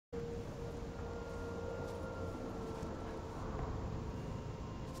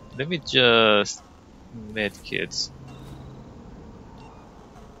Let me just medkits.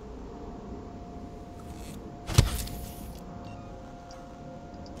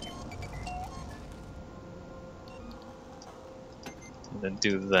 And then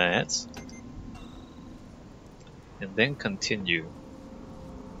do that. And then continue.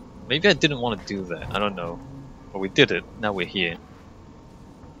 Maybe I didn't want to do that, I don't know. But we did it, now we're here.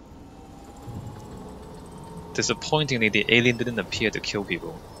 Disappointingly, the alien didn't appear to kill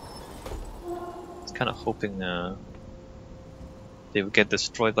people. I was kind of hoping they would get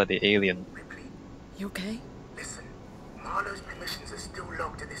destroyed by the alien. Ripley, You okay? listen. Marlowe's permissions are still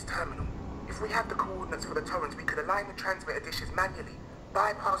logged at this terminal. If we have the coordinates for the Torrens, we could align the transmitter dishes manually,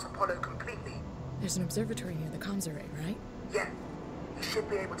 bypass Apollo completely. There's an observatory near the comms array, right? Yeah, you should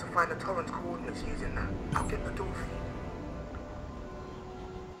be able to find the Torrens coordinates using that. I'll get the door for you.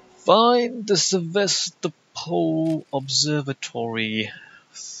 Find the Sevastopol Observatory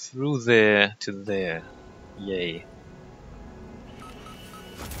through there to there. Yay.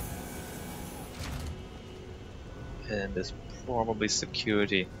 And there's probably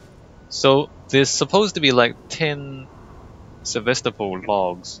security. So there's supposed to be like 10 Sevastopol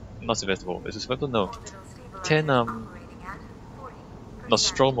logs. Not Sevastopol, is it Sevastopol? No. 10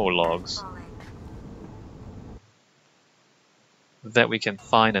 Nostromo logs that we can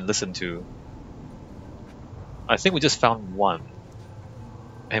find and listen to. I think we just found one.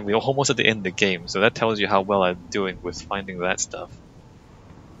 And we're almost at the end of the game, so that tells you how well I'm doing with finding that stuff.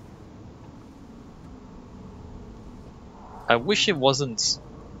 I wish it wasn't...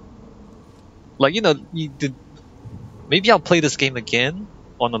 Like, you know, maybe I'll play this game again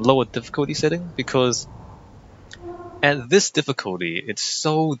on a lower difficulty setting, because at this difficulty, it's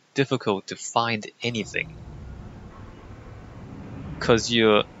so difficult to find anything. Because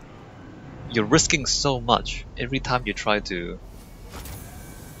you're risking so much every time you try to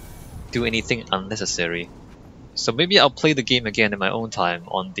do anything unnecessary. So maybe I'll play the game again in my own time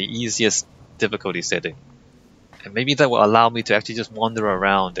on the easiest difficulty setting. And maybe that will allow me to actually just wander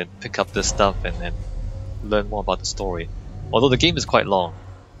around and pick up this stuff and learn more about the story. Although the game is quite long.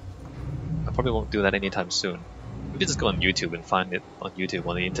 I probably won't do that anytime soon. Maybe just go on YouTube and find it on YouTube,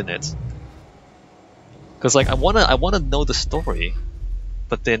 on the internet. Cause like I wanna know the story,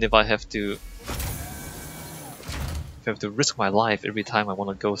 but then if I have to risk my life every time I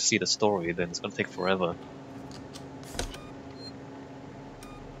wanna go see the story, then it's gonna take forever.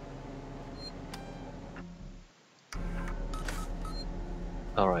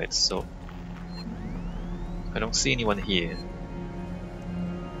 Alright, so I don't see anyone here.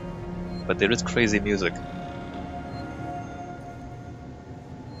 But there is crazy music.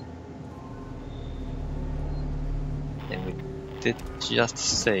 And we did just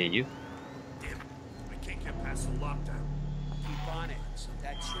save. Damn, I can't get past the lockdown. Keep on it.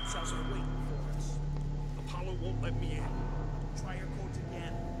 That ship cells are waiting for us. Apollo won't let me in. Try your codes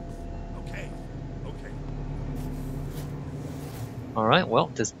again. Okay, okay. Alright, well,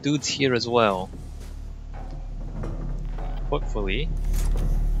 this dude's here as well. Hopefully,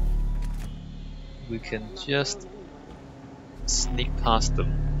 we can just sneak past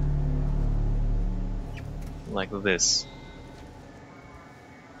them. Like this.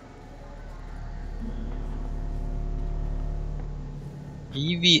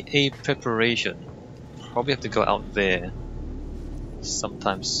 EVA preparation. Probably have to go out there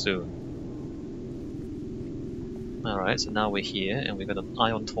sometime soon. Alright, so now we're here and we're gonna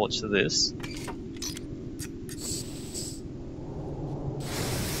ion torch this.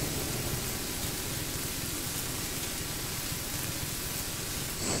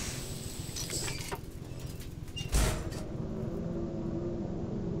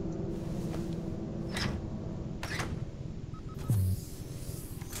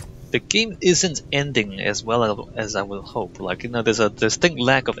 The game isn't ending as well as I would hope. Like, you know, there's a distinct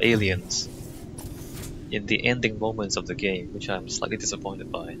lack of aliens in the ending moments of the game, which I'm slightly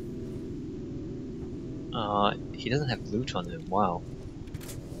disappointed by. He doesn't have loot on him, wow.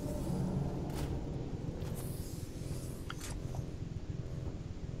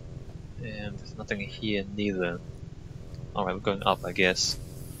 And there's nothing here neither. Alright, we're going up, I guess.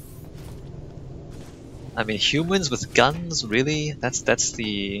 I mean, humans with guns, really? That's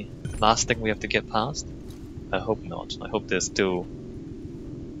the last thing we have to get past? I hope not. I hope there's still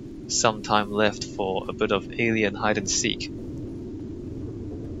some time left for a bit of alien hide and seek.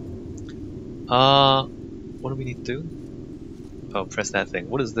 What do we need to do? Oh, press that thing.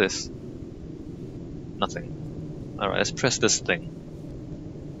 What is this? Nothing. Alright, let's press this thing.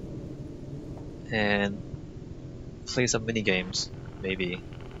 And play some mini games, maybe.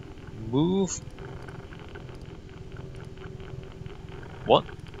 Move. What?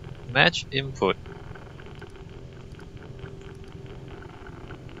 Match input.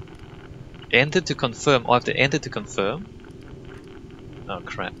 Enter to confirm. Oh, I have to enter to confirm? Oh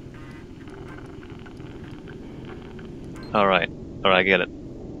crap. Alright. Alright, I get it.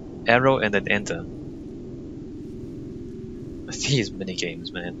 Arrow and then enter. These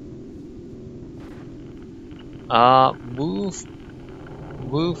minigames, man.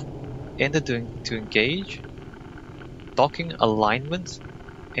 Move, enter to engage. Docking alignment,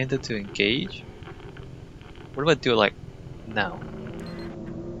 enter to engage. What do I do like now?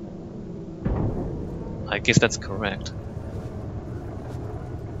 I guess that's correct.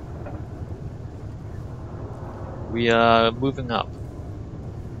 We are moving up.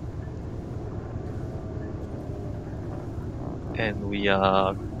 And we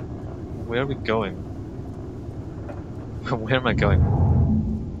are... Where are we going? Where am I going?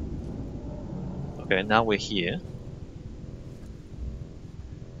 Okay, now we're here.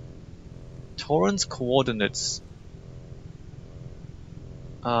 Torrens coordinates.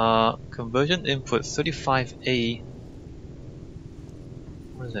 Conversion input 35A.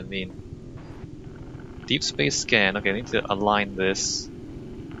 What does that mean? Deep space scan. Okay, I need to align this.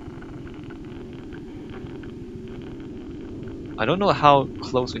 I don't know how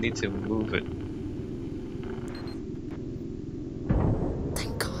close we need to move it.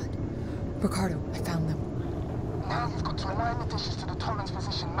 Thank God. Ricardo, I found them. Now you've got to align the dishes to the Torrens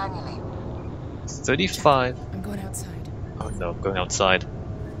position manually. 35. I'm going outside. Oh no, I'm going outside.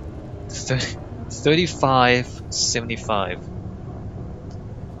 35, 75.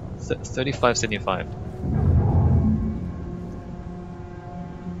 35, 75.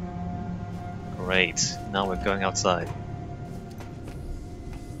 Great, now we're going outside.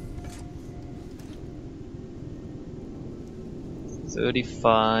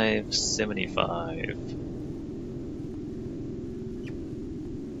 $35, 75.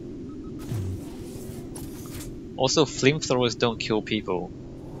 Also, flamethrowers don't kill people.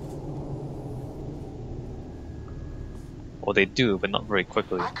 Or they do, but not very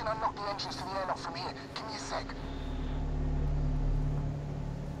quickly. I can unlock the entrance to the airlock from here. Give me a sec.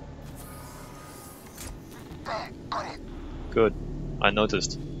 There, got it. Good, I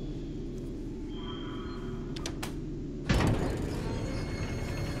noticed.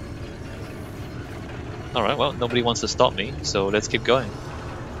 Alright, well, nobody wants to stop me, so let's keep going.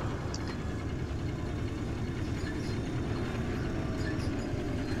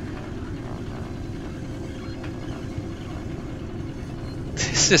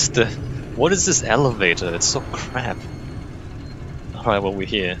 This is the... What is this elevator? It's so crap. Alright, well, we're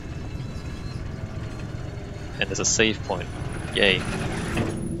here. And there's a save point. Yay.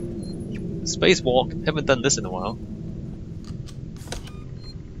 Spacewalk. Haven't done this in a while.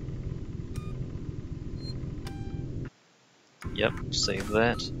 Yep, save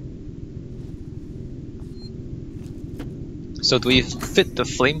that. So do we fit the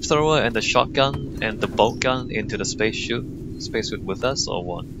flamethrower and the shotgun and the bolt gun into the spacesuit with us, or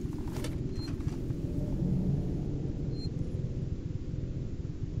what?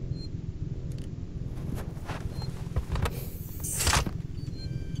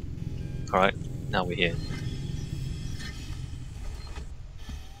 Alright, now we're here.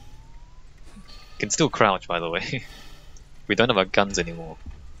 Can still crouch, by the way. We don't have our guns anymore.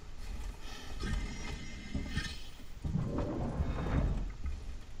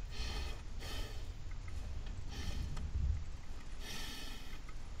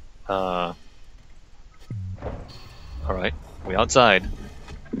 Alright, we're outside.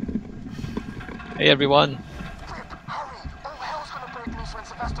 Hey everyone! Hurry! All hell's gonna break loose when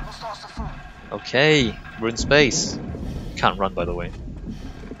Sevastopol starts to fall. Okay, we're in space. Can't run, by the way.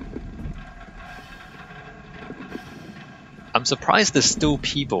 I'm surprised there's still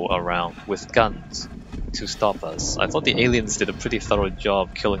people around with guns to stop us. I thought the aliens did a pretty thorough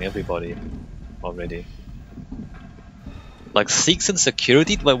job killing everybody already. Like Seegson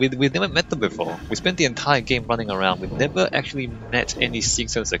security? Well, we've never met them before. We spent the entire game running around. We've never actually met any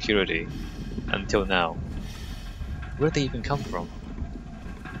Seegson security until now. Where'd they even come from?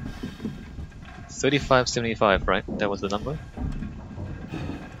 3575, right? That was the number?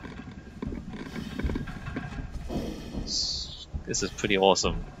 This is pretty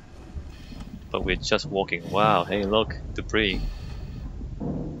awesome. But we're just walking. Wow, hey look, debris.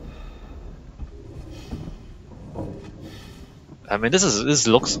 I mean, this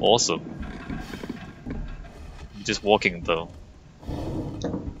looks awesome. Just walking though.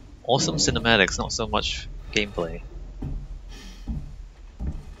 Awesome cinematics, not so much gameplay.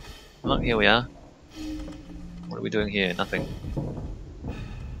 Oh, here we are. What are we doing here? Nothing.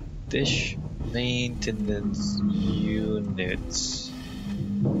 Dish maintenance units.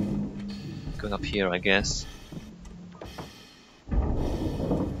 Going up here, I guess.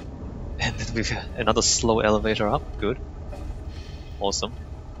 And then we've got another slow elevator up. Good. Awesome.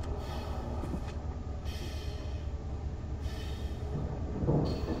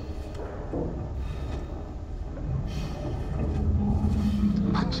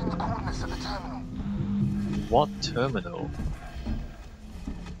 Punch in the coordinates of the terminal. What terminal?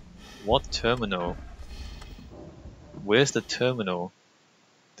 What terminal? Where's the terminal?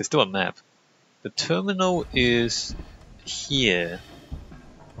 There's still a map. The terminal is here.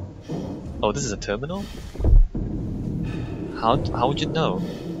 Oh, this is a terminal? How would you know?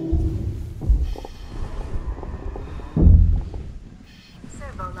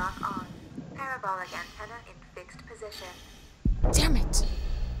 Servo lock on. Parabolic antenna in fixed position. Damn it!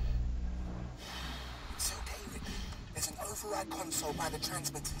 It's okay, Rick. There's an override console by the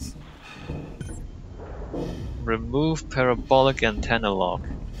transmitters. Remove parabolic antenna lock.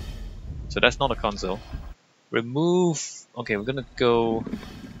 So that's not a console. Remove... Okay, we're gonna go...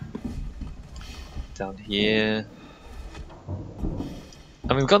 down here.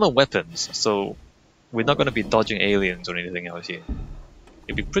 I mean, we've got no weapons, so we're not gonna be dodging aliens or anything else here.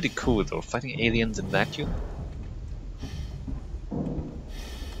 It'd be pretty cool though, fighting aliens in vacuum.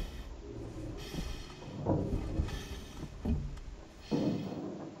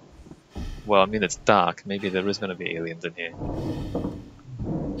 Well, I mean, it's dark. Maybe there is gonna be aliens in here.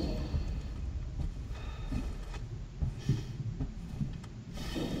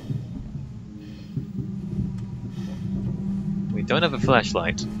 We don't have a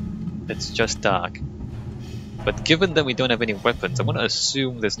flashlight. It's just dark. But given that we don't have any weapons, I'm gonna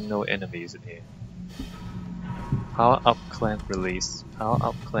assume there's no enemies in here. Power up clamp release. Power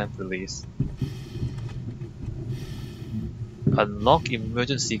up clamp release. Unlock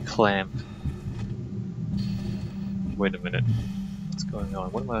emergency clamp. Wait a minute. What's going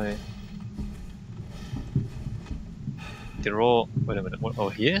on? What am I... They're all... Wait a minute. What... Oh,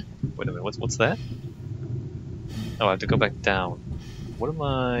 here? Wait a minute. What's that? Oh, I have to go back down. What am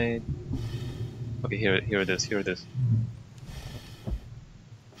I... Okay, here it is. Here it is.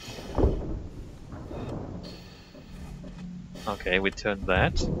 Okay, we turn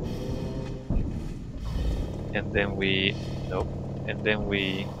that. And then we... Nope. And then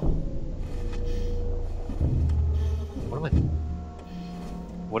we...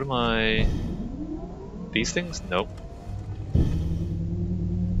 What am I... These things? Nope.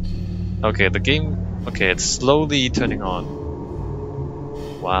 Okay, the game... Okay, it's slowly turning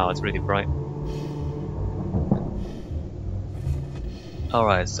on. Wow, it's really bright.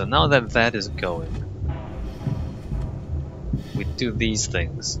 Alright, so now that that is going, we do these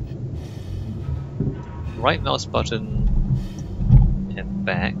things. Right mouse button and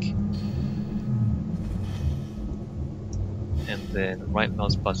back. And then right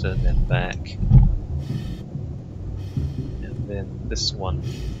mouse button and back. And then this one,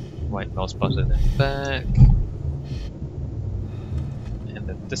 right mouse button and back. And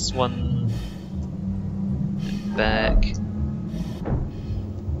then this one and back.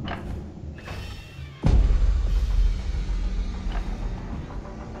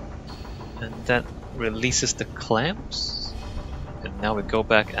 And that releases the clamps. And now we go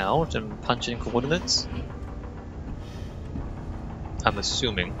back out and punch in coordinates. I'm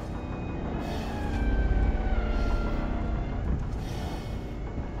assuming.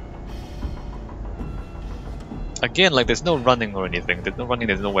 Again, like there's no running or anything. There's no running,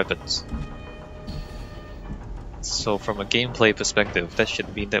 there's no weapons. So from a gameplay perspective, that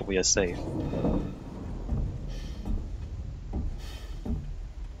should mean that we are safe.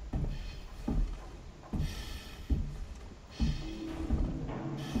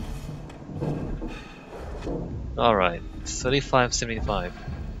 Alright, 3575.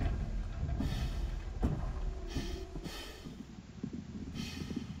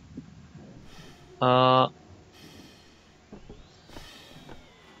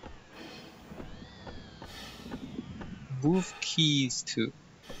 Move keys to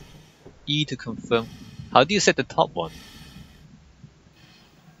E to confirm. How do you set the top one?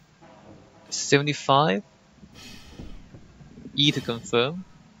 75? E to confirm?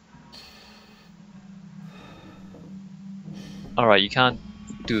 Alright, you can't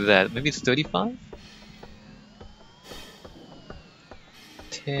do that. Maybe it's 35?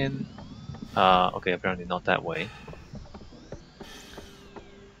 10. Okay, apparently not that way.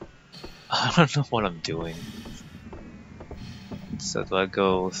 I don't know what I'm doing. So do I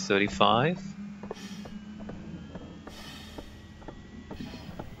go 35?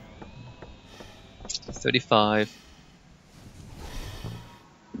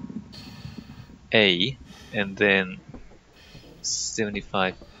 A, and then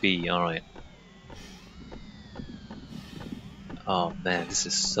 75B, alright. Oh man, this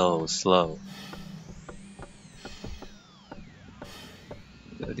is so slow.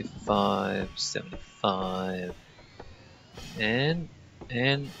 35, 75, and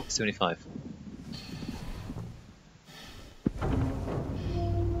 75.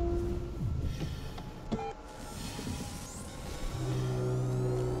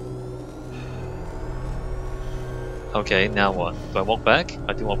 Okay, now what? Do I walk back?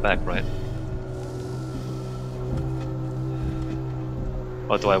 I do walk back, right?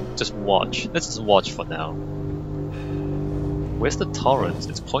 Or do I just watch? Let's just watch for now. Where's the Torrens?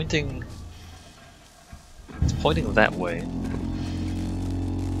 It's pointing that way.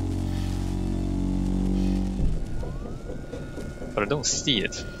 But I don't see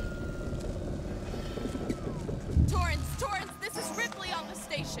it. Torrens, this is Ripley on the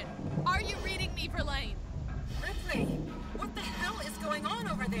station. Are you reading me, Verlaine? Ripley, what the hell is going on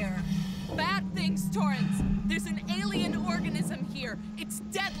over there? Bad things, Torrens. There's an alien organism here. It's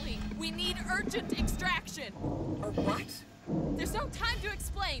deadly. We need urgent extraction. A what? There's no time to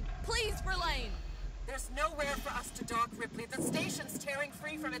explain. Please, Verlaine. There's nowhere for us to dock, Ripley. The station's tearing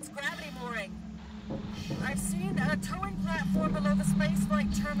free from its gravity mooring. I've seen a towing platform below the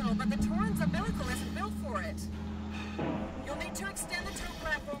spaceflight terminal, but the Torrens umbilical isn't built for it. You'll need to extend the tow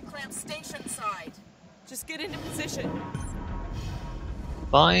platform clamp station side. Just get into position.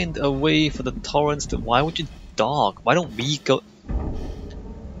 Find a way for the Torrens to... Why would you dock? Why don't we go...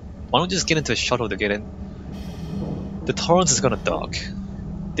 Why don't we just get into a shuttle to get in? The Torrens is gonna dock.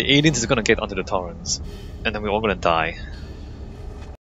 The aliens is gonna get onto the Torrens. And then we're all gonna die.